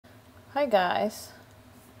Hi guys,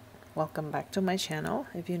 welcome back to my channel.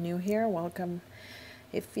 If you're new here, welcome.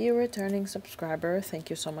 If you're a returning subscriber, thank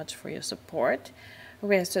you so much for your support.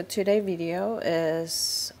 Okay, so today's video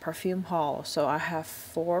is perfume haul. So I have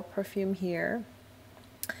 4 perfume here.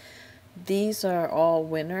 These are all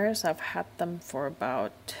winners. I've had them for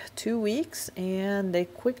about 2 weeks and they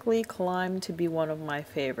quickly climbed to be one of my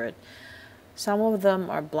favorite. Some of them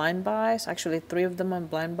are blind buys. Actually, 3 of them are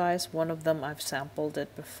blind buys. One of them I've sampled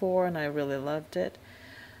it before and I really loved it.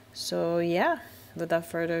 So yeah, without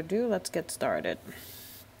further ado, let's get started.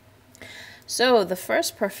 So the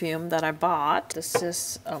first perfume that I bought, this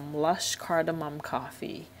is Lush Cardamom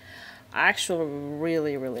Coffee. I actually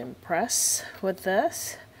really impressed with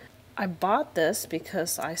this. I bought this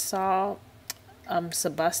because I saw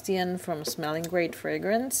Sebastian from Smelling Great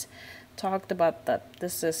Fragrance talked about that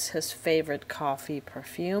this is his favorite coffee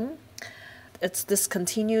perfume. It's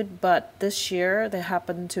discontinued, but this year they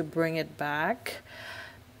happened to bring it back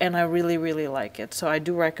and I really like it, so I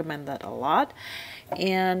do recommend that a lot.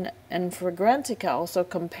 And Fragrantica also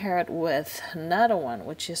compared with another one,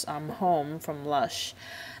 which is I'm Home from Lush.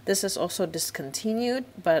 This is also discontinued,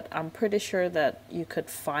 but I'm pretty sure that you could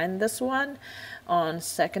find this one on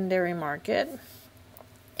secondary market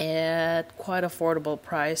at quite affordable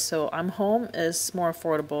price. So I'm Home is more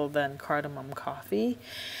affordable than Cardamom Coffee,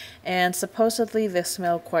 and supposedly they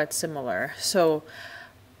smell quite similar. So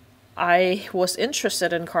I was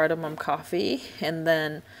interested in Cardamom Coffee and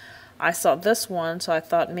then I saw this one, so I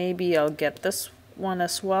thought maybe I'll get this one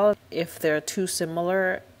as well. If they're too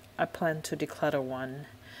similar, I plan to declutter one.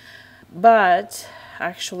 But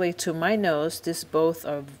actually, to my nose, these both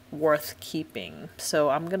are worth keeping. So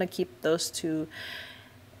I'm gonna keep those 2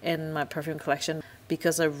 in my perfume collection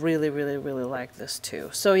because I really like this too.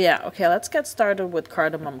 So yeah, okay, let's get started with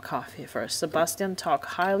Cardamom Coffee first. Sebastian talked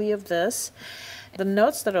highly of this. The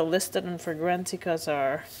notes that are listed in Fragranticas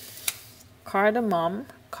are cardamom,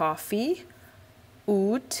 coffee,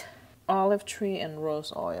 oud, olive tree, and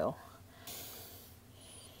rose oil.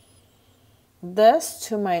 This,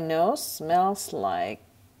 to my nose, smells like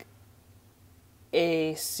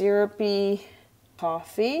a syrupy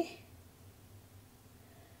coffee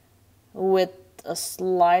with a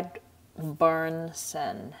slight burn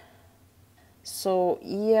scent. So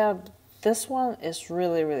yeah, this one is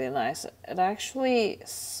really nice. It actually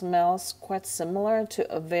smells quite similar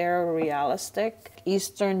to a very realistic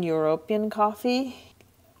Eastern European coffee.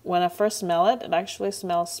 When I first smell it, it actually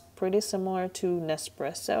smells pretty similar to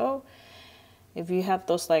Nespresso. If you have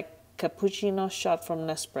those like cappuccino shot from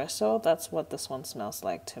Nespresso, that's what this one smells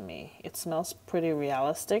like to me. It smells pretty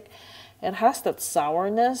realistic. It has that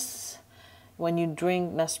sourness when you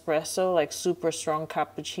drink Nespresso, like super strong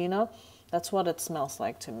cappuccino. That's what it smells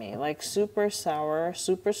like to me. Like super sour,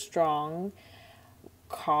 super strong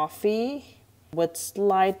coffee with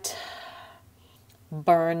slight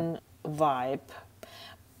burn vibe.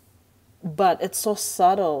 But it's so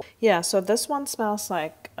subtle. Yeah, so this one smells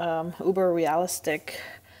like uber realistic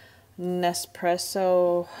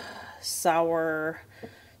Nespresso, sour,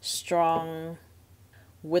 strong,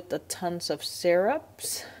 with a tons of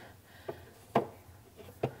syrups.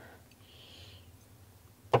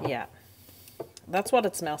 Yeah, that's what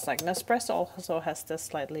it smells like. Nespresso also has this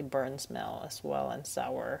slightly burnt smell as well, and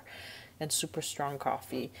sour and super strong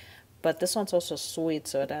coffee. But this one's also sweet,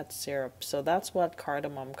 so it adds syrup. So that's what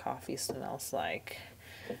Cardamom Coffee smells like.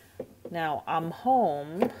 Now, I'm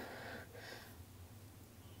Home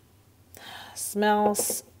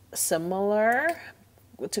smells similar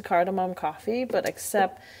to Cardamom Coffee, but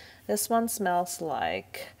except this one smells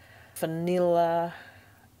like vanilla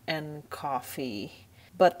and coffee.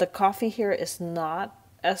 But the coffee here is not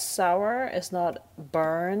as sour, it's not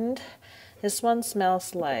burned. This one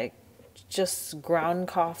smells like just ground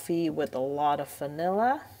coffee with a lot of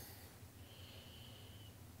vanilla.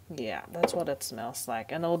 Yeah, that's what it smells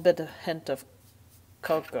like. And a little bit of hint of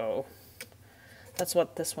cocoa. That's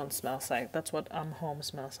what this one smells like. That's what I'm Home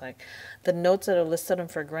smells like. The notes that are listed in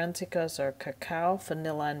Fragranticas are cacao,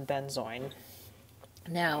 vanilla, and benzoin.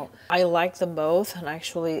 Now, I like them both, and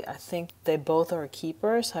actually I think they both are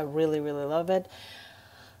keepers. I really love it.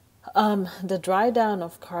 The dry down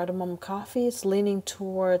of Cardamom Coffee is leaning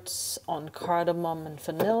towards on cardamom and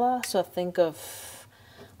vanilla. So think of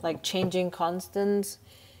like changing constants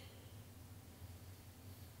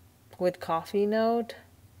with coffee note,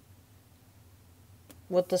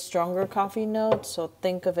 with the stronger coffee note. So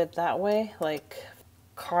think of it that way, like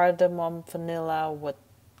cardamom, vanilla with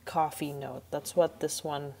coffee note. That's what this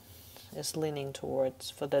one is leaning towards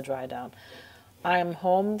for the dry down. I'm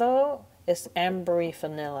Home though is ambery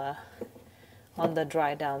vanilla. on the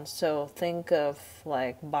dry down. So think of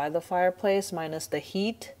like by the fireplace minus the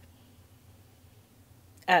heat.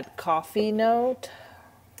 Add coffee note,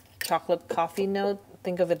 chocolate coffee note.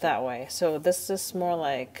 Think of it that way. So this is more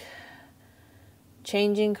like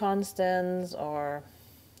changing constants or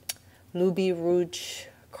Luby Rouge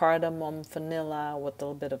cardamom vanilla with a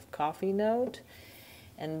little bit of coffee note.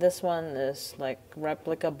 And this one is like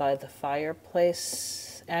replica by the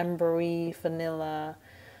fireplace, ambery vanilla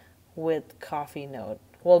with coffee note.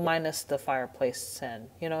 Well, minus the fireplace scent.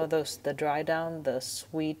 You know, those, the dry down, the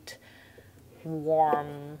sweet,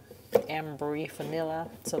 warm, ambery vanilla.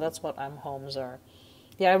 So that's what I'm Homes are.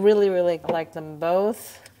 Yeah, I really, really like them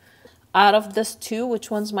both. Out of this two,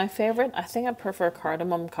 which one's my favorite? I think I prefer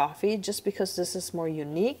cardamom coffee just because this is more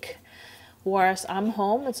unique. Whereas I'm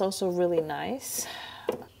Home, it's also really nice.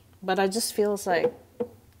 But I just feels like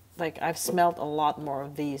I've smelled a lot more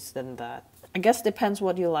of these than that. I guess depends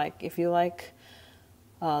what you like. If you like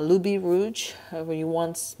Luby Rouge, if you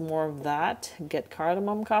want more of that, get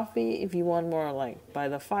cardamom coffee. If you want more like by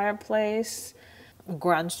the fireplace,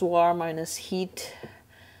 Grand Soir minus heat,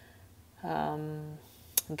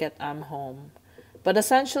 get I'm Home. But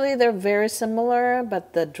essentially they're very similar,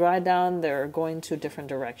 but the dry down, they're going to different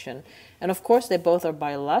direction. And of course they both are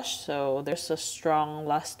by Lush, so there's a strong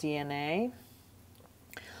Lush DNA.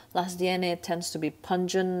 Lush DNA tends to be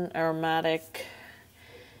pungent, aromatic,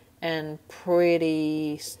 and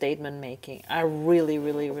pretty statement making. I really,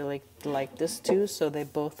 really, really like this too, so they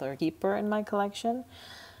both are keeper in my collection.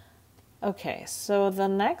 Okay, so the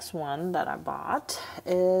next one that I bought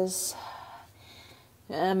is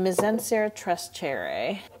Mizensir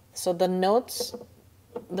Chere. So the notes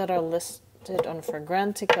that are listed on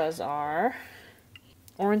Fragranticas are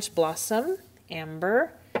orange blossom,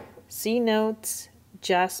 amber, sea notes,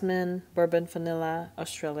 jasmine, bourbon vanilla,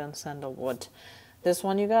 Australian sandalwood. This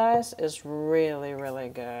one, you guys, is really, really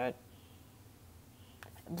good.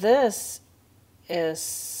 This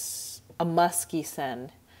is a musky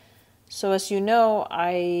scent. So as you know,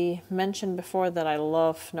 I mentioned before that I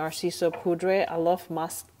love Narciso Poudre. I love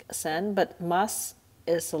Masque scent, but Masque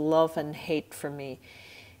is a love and hate for me.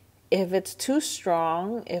 If it's too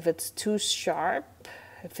strong, if it's too sharp,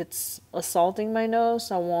 if it's assaulting my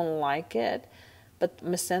nose, I won't like it. But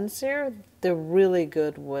Mizensir, they're really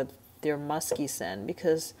good with their musky scent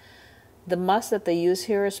because the musk that they use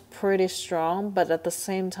here is pretty strong, but at the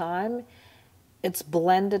same time, it's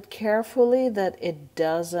blended carefully that it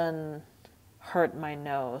doesn't hurt my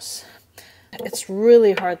nose. It's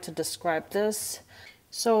really hard to describe this.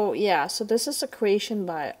 So yeah, so this is a creation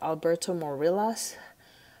by Alberto Morillas.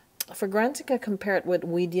 Fragrantica compared with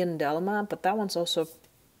Wiedian Delma, but that one's also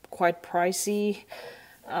quite pricey.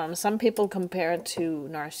 Some people compare it to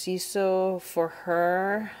Narciso. For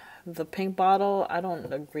her, the pink bottle, I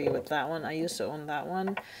don't agree with that one. I used to own that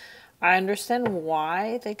one. I understand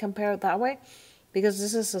why they compare it that way, because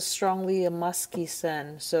this is a strongly a musky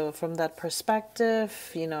scent. So from that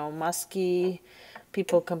perspective, you know, musky,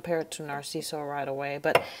 people compare it to Narciso right away.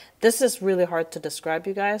 But this is really hard to describe,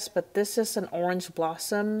 you guys. But this is an orange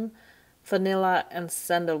blossom, vanilla, and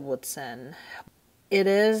sandalwood scent. It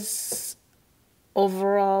is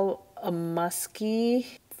overall a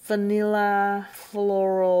musky, vanilla,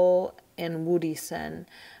 floral, and woody scent.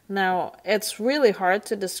 Now, it's really hard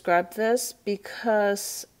to describe this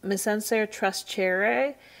because Mizensir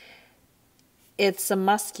Chere, it's a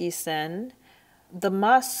musky scent. The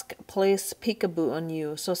musk plays peekaboo on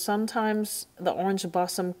you. So sometimes the orange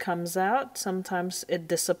blossom comes out, sometimes it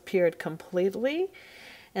disappeared completely.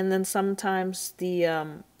 And then sometimes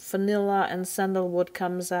the vanilla and sandalwood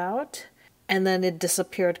comes out, and then it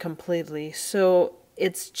disappeared completely. So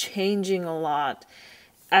it's changing a lot.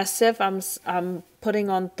 As if I'm putting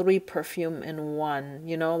on 3 perfume in one,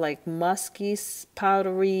 you know, like musky,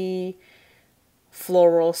 powdery,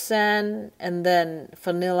 floral scent, and then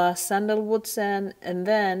vanilla sandalwood scent, and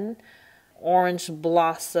then orange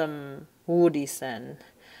blossom woody scent.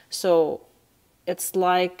 So it's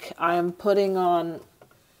like I'm putting on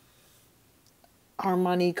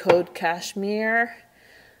Armani Code Cashmere,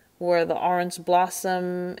 where the orange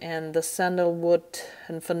blossom and the sandalwood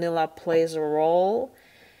and vanilla plays a role.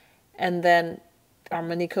 And then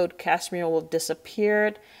Armani Code Cashmere will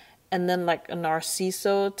disappear. And then like a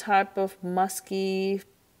Narciso type of musky,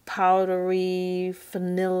 powdery,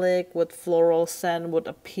 vanillic with floral scent would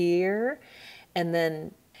appear. And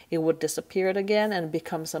then it would disappear again and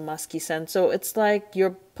becomes a musky scent. So it's like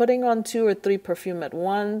you're putting on 2 or 3 perfume at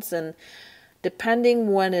once, and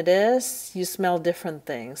depending when it is, you smell different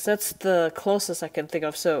things. That's the closest I can think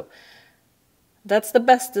of. So That's the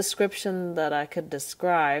best description that I could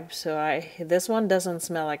describe. So this one doesn't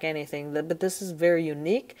smell like anything, but this is very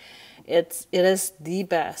unique. It is the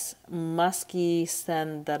best musky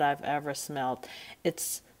scent that I've ever smelled.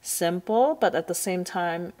 It's simple, but at the same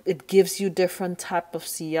time, it gives you different type of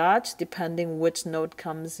sillage depending which note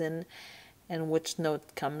comes in and which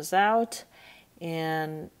note comes out.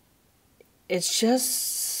 And it's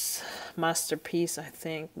just masterpiece, I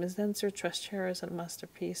think. Mizensir Chere is a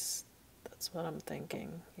masterpiece. That's what I'm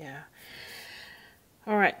thinking. Yeah.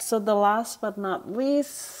 All right. So the last but not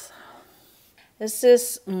least is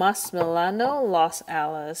this Masque Milano Los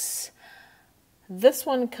Alice. This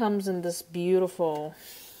one comes in this beautiful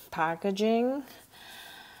packaging.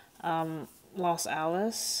 Los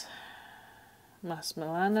Alice, Masque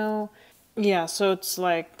Milano. Yeah. So it's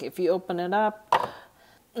like if you open it up,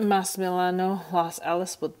 Masque Milano Los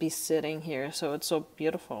Alice would be sitting here. So it's so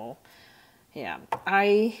beautiful. Yeah.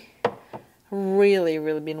 I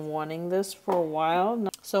really been wanting this for a while.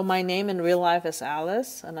 So my name in real life is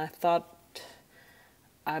Alice, and I thought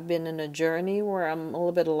I've been in a journey where I'm a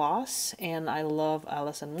little bit lost, and I love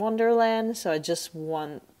Alice in Wonderland, so I just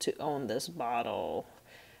want to own this bottle.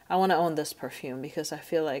 I want to own this perfume because I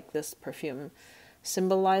feel like this perfume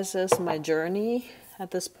symbolizes my journey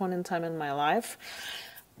at this point in time in my life.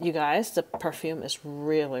 You guys, the perfume is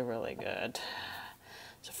really good.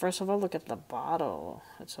 So first of all, look at the bottle.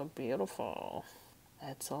 It's so beautiful.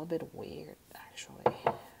 It's a little bit weird, actually.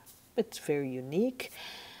 It's very unique.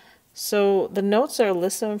 So the notes are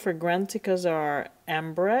listed in Fragranticas are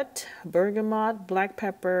ambrette, bergamot, black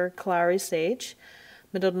pepper, clary sage.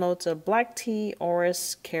 Middle notes are black tea,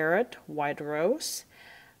 orris, carrot, white rose.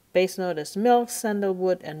 Base note is milk,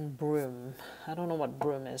 sandalwood, and broom. I don't know what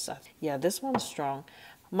broom is. Yeah, this one's strong.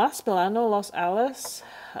 Masque Milano Los Alice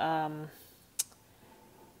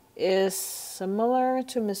is similar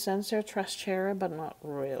to Mizensir Chere, but not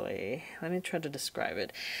really. Let me try to describe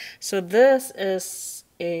it. So this is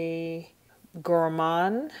a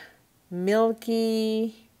gourmand,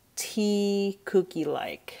 milky tea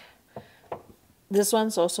cookie-like. This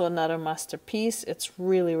one's also another masterpiece. It's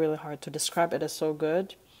really hard to describe. It is so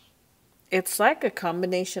good. It's like a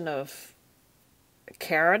combination of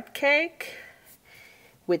carrot cake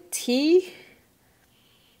with tea,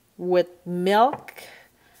 with milk,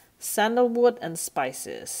 sandalwood, and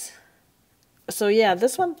spices. So yeah,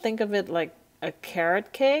 this one, think of it like a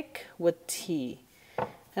carrot cake with tea.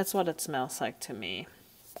 That's what it smells like to me.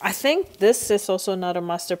 I think this is also another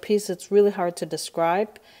masterpiece. It's really hard to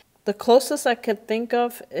describe. The closest I could think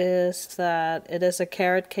of is that it is a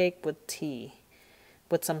carrot cake with tea,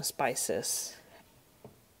 with some spices,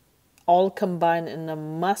 all combined in a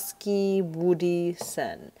musky, woody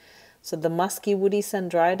scent. So the musky, woody scent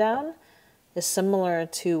dry down is similar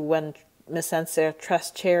to when Mizensir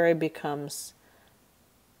Chere becomes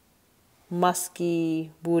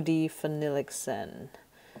musky, woody, vanillic scent.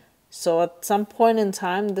 So at some point in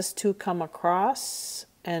time, these two come across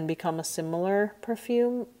and become a similar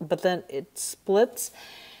perfume, but then it splits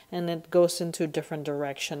and it goes into a different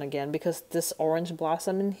direction again, because this orange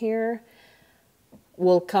blossom in here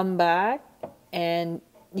will come back and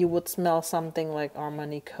you would smell something like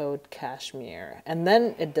Armani Code Cashmere. And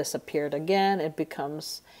then it disappeared again. It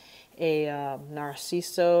becomes a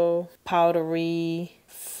Narciso, powdery,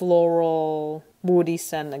 floral, woody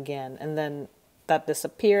scent again. And then that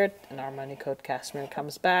disappeared and Armani Code Cashmere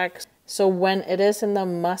comes back. So when it is in the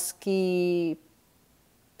musky,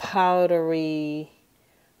 powdery,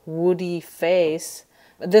 woody phase,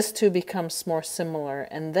 this two becomes more similar,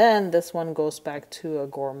 and then this one goes back to a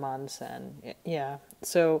gourmand scent. Yeah.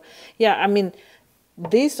 So yeah, I mean,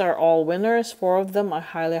 these are all winners. 4 of them, I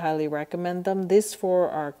highly recommend them. These 4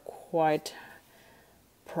 are quite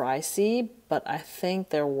pricey, but I think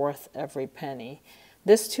they're worth every penny.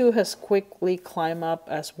 This too has quickly climbed up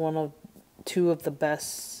as 2 of the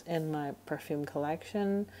best in my perfume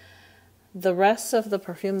collection. The rest of the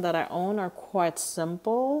perfume that I own are quite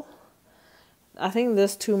simple. I think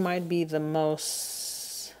this too might be the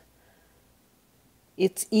most,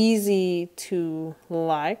 it's easy to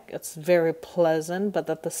like, it's very pleasant, but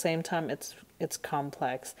at the same time it's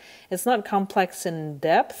complex. It's not complex in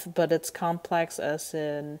depth, but it's complex as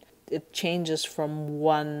in it changes from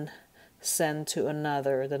one scent to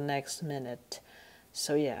another the next minute.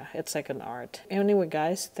 So yeah, it's like an art. Anyway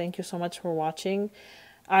guys, thank you so much for watching.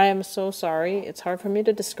 I am so sorry. It's hard for me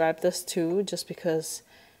to describe this too, just because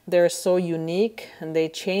they're so unique and they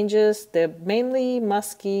changes. They're mainly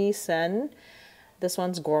musky scent. This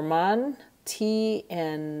one's gourmand, tea,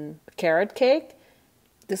 and carrot cake.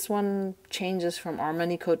 This one changes from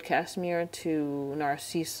Armani Code Cashmere to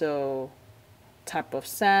Narciso, type of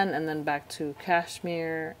scent, and then back to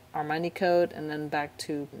cashmere Armani coat, and then back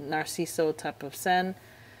to Narciso type of scent.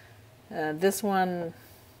 This one,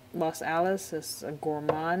 Los Alice, is a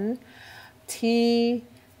gourmand. Tea,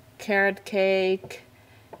 carrot cake,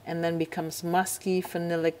 and then becomes musky,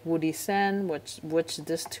 vanillic, woody scent, which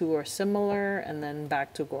these two are similar, and then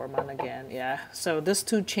back to gourmand again. Yeah, so this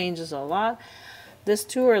two changes a lot. These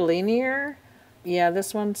two are linear. Yeah,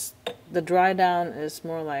 this one's, the dry down is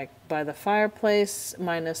more like by the fireplace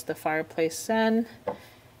minus the fireplace scent,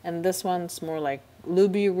 and this one's more like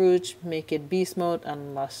Luby Rouge, Make It Beast Mode,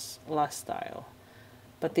 and Lush style.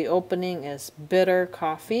 But the opening is bitter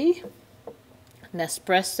coffee.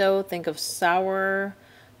 Nespresso, think of sour,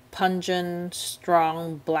 pungent,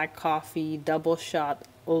 strong black coffee, double shot,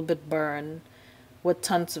 a little bit burn, with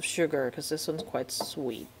tons of sugar, because this one's quite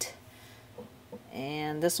sweet.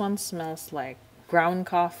 And this one smells like ground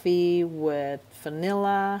coffee with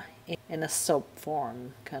vanilla in a soap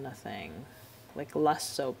form kind of thing, like Lush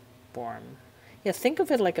soap form. Yeah, think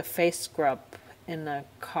of it like a face scrub in a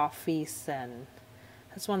coffee scent.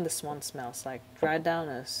 That's what this one smells like. Dry down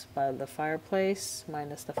is by the fireplace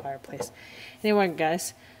minus the fireplace. Anyway,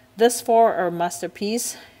 guys, this four are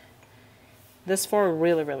masterpiece. This four are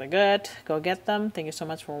really, really good. Go get them. Thank you so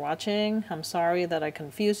much for watching. I'm sorry that I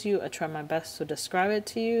confused you. I try my best to describe it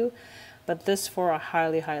to you. But this four, I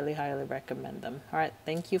highly, highly, highly recommend them. All right,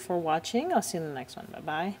 thank you for watching. I'll see you in the next one.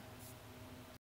 Bye-bye.